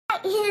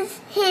This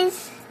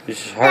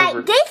is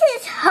Herbert. This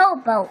is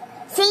Hobo.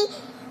 See,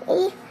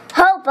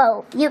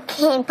 Hobo. You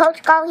can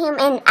post call him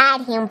and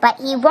add him, but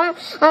he won't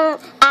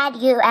add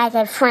you as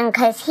a friend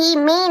because he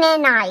mean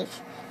and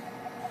nice,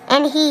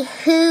 and he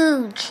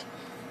huge.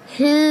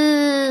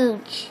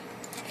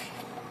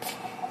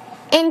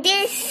 And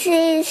this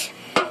is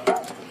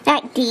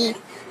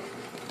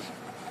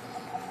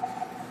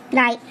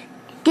like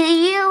do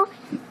you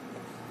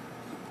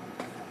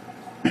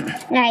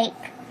like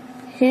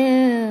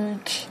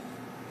huge?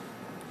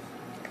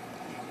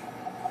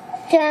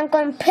 So I'm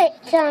going to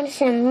put on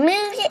some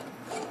music.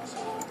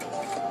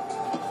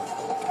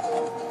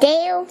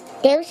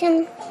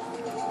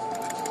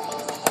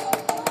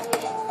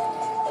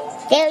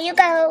 There you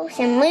go,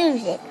 some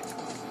music.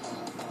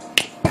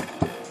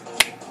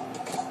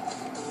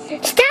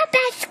 Stop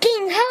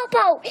asking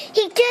Hobo.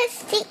 He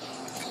just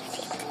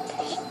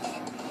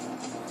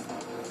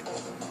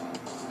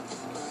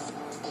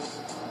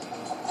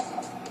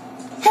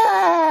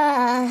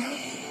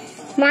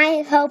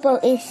my Hobo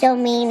is so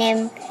mean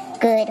and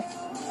good.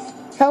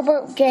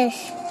 Hobo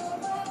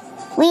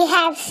we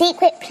have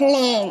secret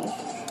plans.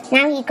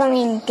 Now he's going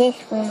in this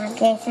room, I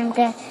guess. I'm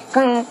going to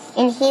go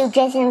in here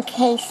just in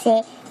case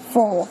it's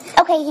full.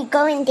 Okay, he's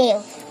going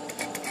there.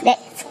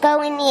 Let's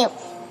go in there.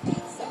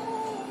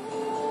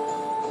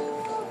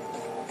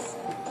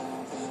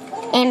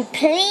 And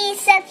please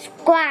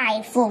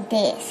subscribe for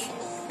this.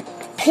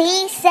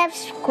 Please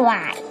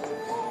subscribe.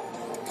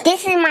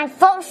 This is my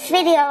first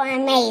video I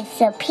made,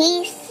 so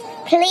please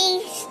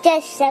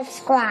just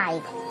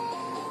subscribe.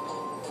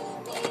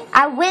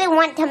 I really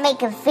want to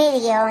make a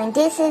video, and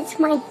this is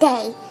my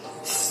day.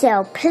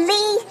 So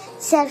please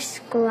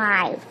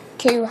subscribe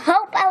to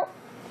Hobo.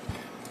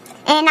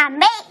 And I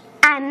met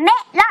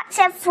lots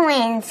of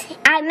friends.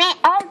 I met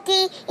all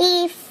the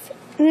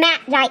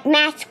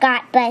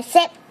mascot, but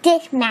except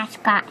this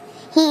mascot.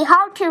 He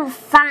hard to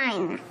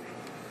find.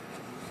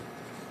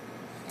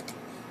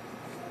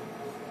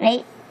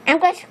 Right? I'm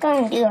just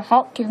going to do a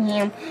halt to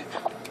him.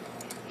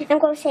 I'm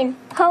going to say,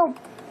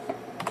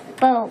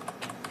 Hobo,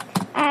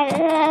 I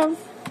love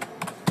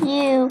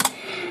you.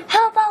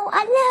 Hobo,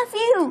 I love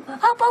you.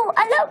 Hobo,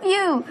 I love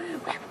you.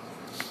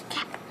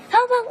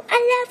 Hobo, I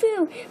love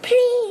you.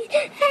 Please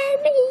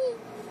help me.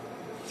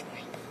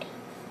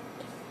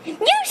 You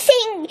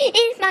sing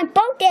it's my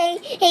birthday,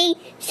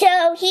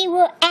 so he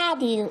will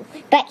add you.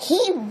 But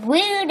he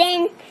rude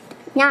and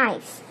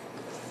nice.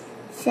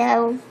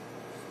 So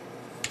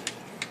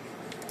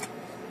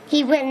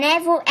he will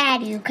never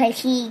add you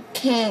because he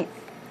can't.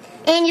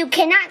 And you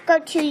cannot go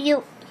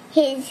to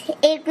his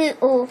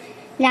igloo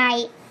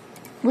like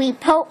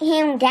report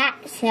him. That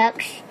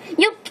sucks.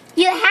 You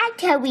have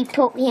to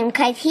report him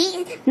because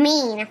he's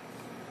mean.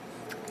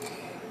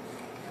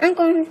 I'm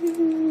going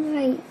to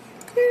write.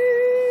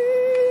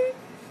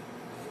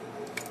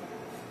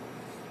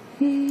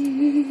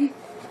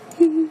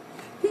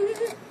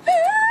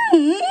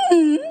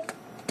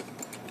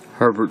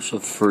 Herbert's a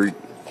freak.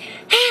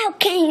 How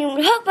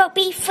can Hobo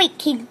be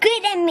freaky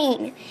good and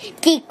mean?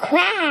 The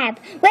crab.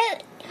 Well,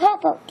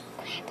 Hobo, the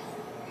crab.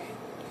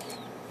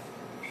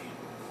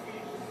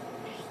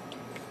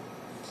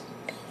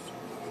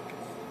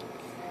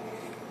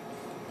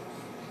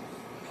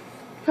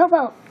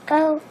 Hobo,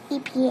 go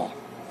EPF.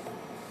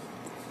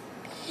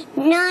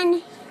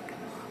 None.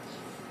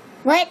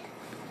 What?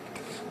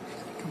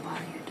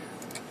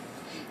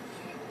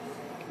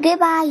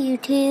 Goodbye,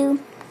 YouTube.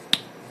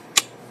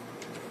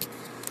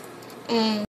 And